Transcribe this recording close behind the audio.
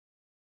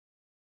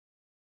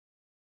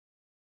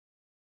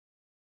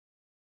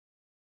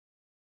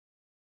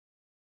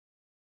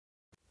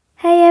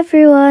Hey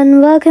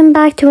everyone, welcome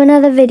back to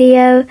another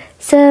video.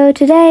 So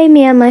today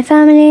me and my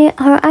family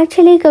are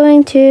actually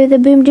going to the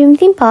Boom Doom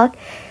theme park.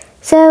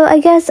 So I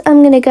guess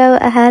I'm gonna go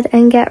ahead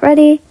and get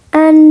ready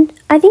and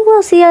I think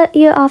we'll see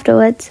you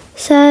afterwards.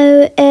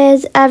 So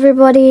is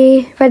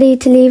everybody ready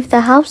to leave the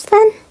house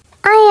then?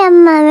 I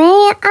am,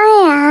 Mummy,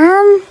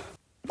 I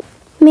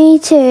am. Me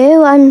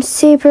too, I'm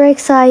super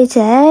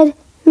excited.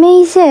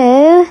 Me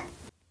too.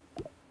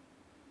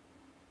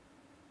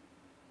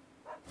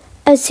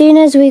 As soon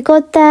as we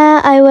got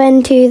there, I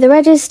went to the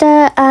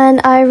register and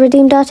I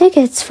redeemed our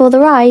tickets for the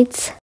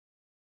rides.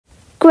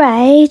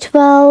 Great,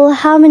 well,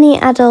 how many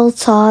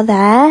adults are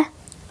there?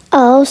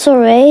 Oh,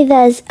 sorry,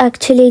 there's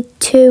actually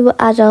 2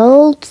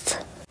 adults.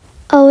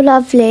 Oh,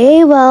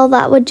 lovely, well,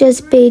 that would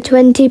just be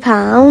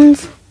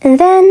 £20. And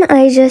then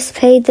I just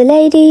paid the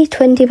lady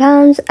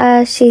 £20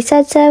 as she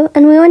said so,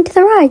 and we went to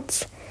the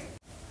rides.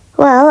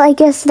 Well, I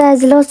guess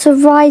there's lots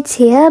of rides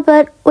here,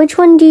 but which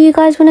one do you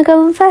guys want to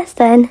go on first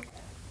then?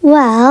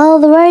 Well,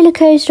 the roller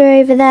coaster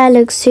over there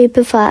looks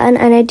super fun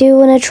and I do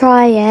want to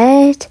try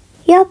it.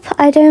 Yup,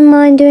 I don't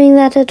mind doing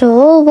that at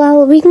all.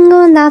 Well, we can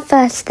go on that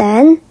first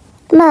then.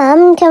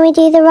 Mum, can we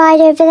do the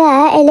ride over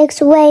there? It looks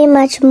way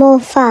much more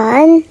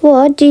fun.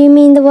 What, do you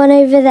mean the one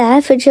over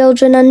there for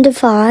children under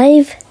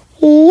 5?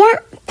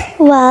 Yep.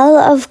 Well,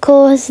 of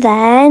course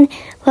then.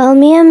 Well,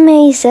 me and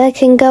Mesa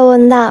can go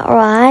on that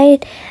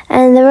ride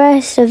and the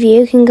rest of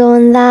you can go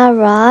on that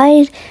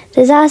ride.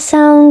 Does that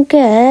sound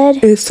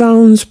good? It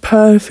sounds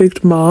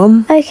perfect,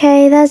 Mum.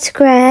 Okay, that's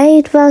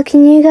great. Well,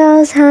 can you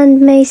girls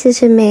hand Mesa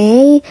to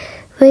me?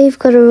 We've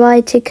got a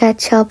ride to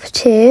catch up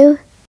to.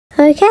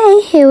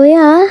 Okay, here we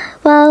are.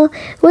 Well,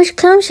 which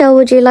clamshell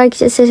would you like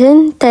to sit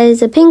in?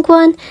 There's a pink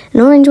one,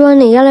 an orange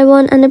one, a yellow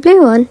one and a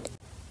blue one.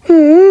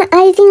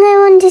 I think I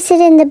want to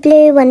sit in the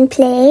blue one,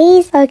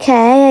 please.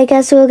 Okay, I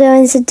guess we'll go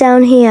and sit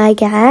down here, I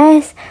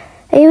guess.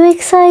 Are you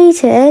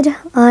excited?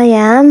 I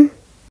am.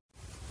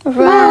 Wow,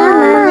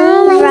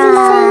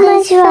 Mummy,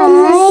 this is so much fun.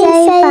 This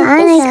is so fun.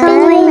 I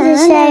can't wait to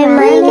show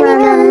my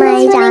mum and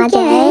my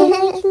daddy.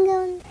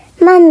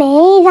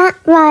 Mummy, that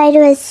ride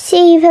was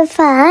super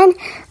fun.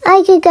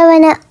 I could go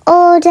on it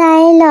all day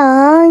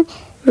long.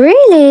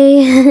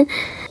 Really?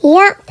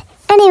 Yep.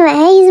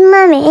 Anyways,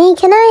 Mummy,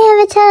 can I have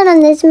a turn on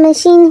this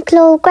machine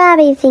claw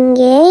grabby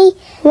thingy?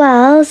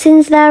 Well,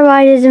 since that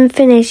ride isn't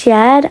finished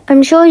yet,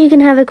 I'm sure you can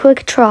have a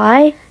quick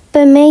try.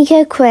 But make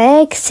it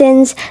quick,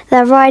 since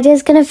that ride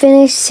is going to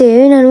finish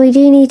soon and we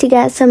do need to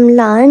get some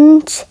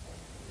lunch.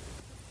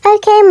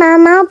 Okay,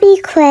 Mum, I'll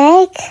be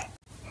quick.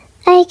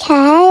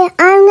 Okay,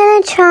 I'm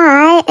going to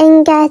try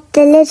and get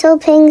the little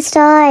pink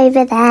star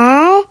over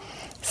there.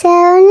 So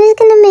I'm just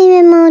going to move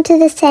it more to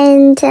the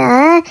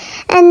centre,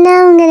 and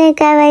now I'm going to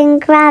go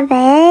and grab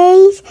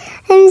it.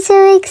 I'm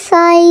so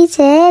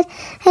excited.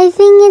 I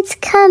think it's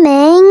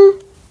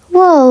coming.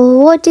 Whoa,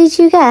 what did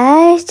you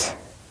get?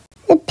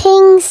 The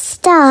pink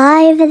star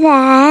over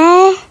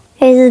there.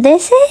 Is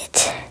this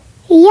it?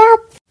 Yup.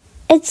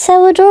 It's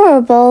so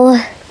adorable.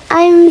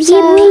 I'm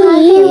so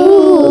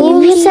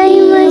happy. It's so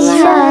much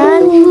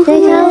fun. They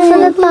go for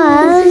the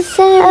bus.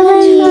 So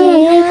much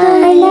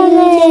fun. I love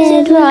it.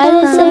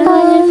 Right, it's so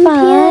much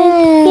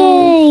fun.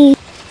 Yay!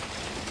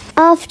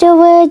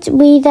 Afterwards,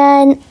 we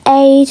then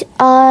ate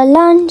our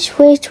lunch,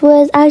 which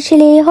was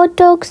actually hot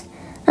dogs,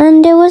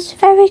 and it was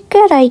very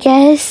good, I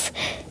guess.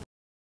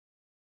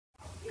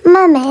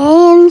 Mummy,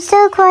 I'm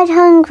still quite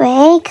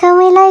hungry. Can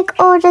we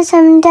order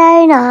some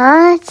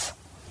donuts?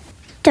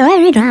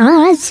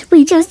 Donuts?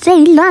 We just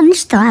ate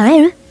lunch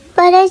though.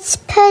 But it's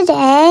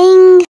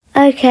pudding.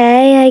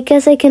 Okay, I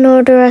guess I can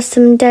order us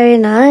some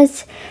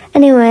donuts.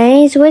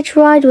 Anyways, which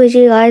ride would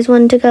you guys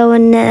want to go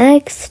on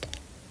next?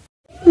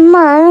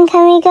 Mum,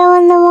 can we go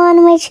on the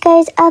one which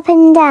goes up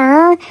and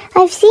down?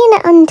 I've seen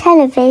it on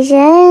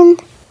television.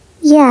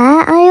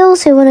 Yeah, I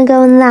also want to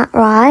go on that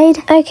ride.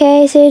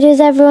 Okay, so does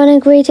everyone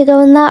agree to go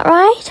on that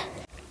ride?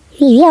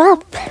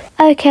 Yup.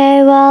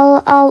 Okay,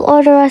 well, I'll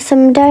order us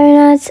some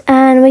donuts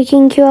and we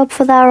can queue up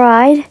for that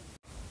ride.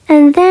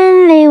 And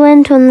then they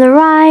went on the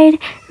ride.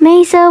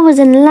 Mesa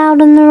wasn't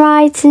allowed on the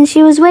ride since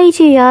she was way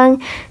too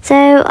young, so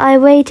I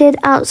waited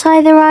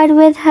outside the ride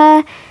with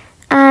her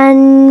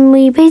and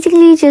we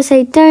basically just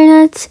ate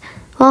donuts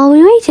while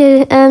we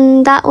waited,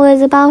 and that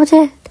was about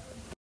it.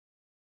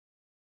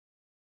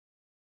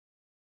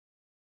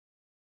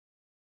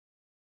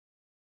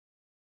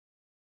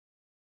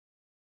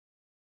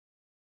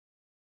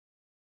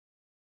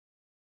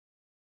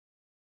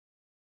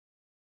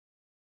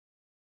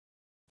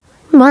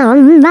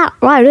 Mum, that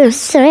ride was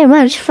so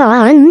much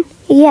fun.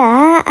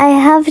 Yeah, I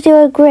have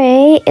to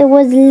agree, it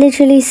was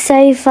literally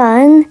so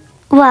fun.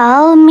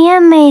 Well, me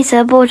and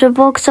Mesa bought a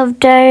box of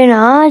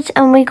donuts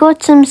and we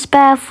got some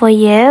spare for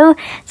you,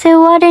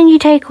 so why don't you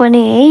take one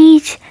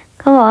each?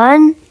 Come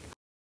on.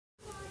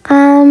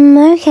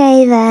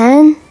 Okay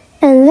then.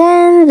 And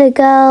then the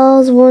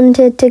girls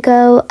wanted to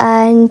go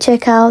and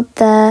check out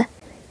the...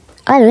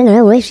 I don't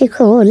know what you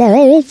call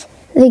it.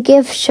 the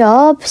gift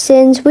shop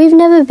since we've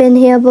never been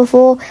here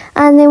before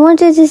and they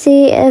wanted to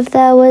see if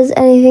there was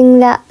anything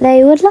that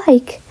they would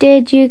like.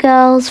 Did you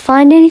girls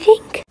find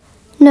anything?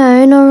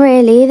 No, not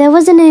really. There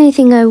wasn't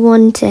anything I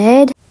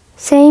wanted.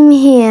 Same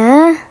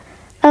here.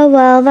 Oh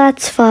well,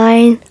 that's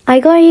fine. I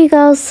got you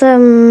girls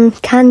some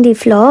candy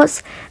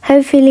floss.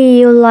 Hopefully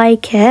you'll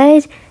like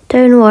it.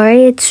 Don't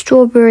worry, it's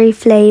strawberry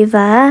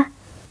flavour.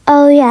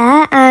 Oh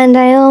yeah, and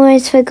I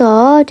almost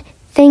forgot.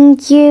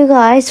 Thank you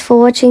guys for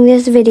watching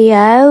this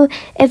video.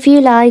 If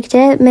you liked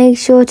it, make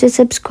sure to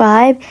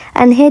subscribe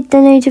and hit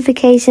the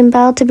notification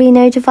bell to be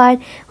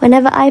notified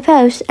whenever I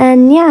post.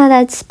 And yeah,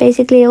 that's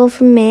basically all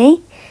from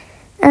me.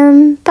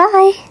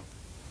 Bye.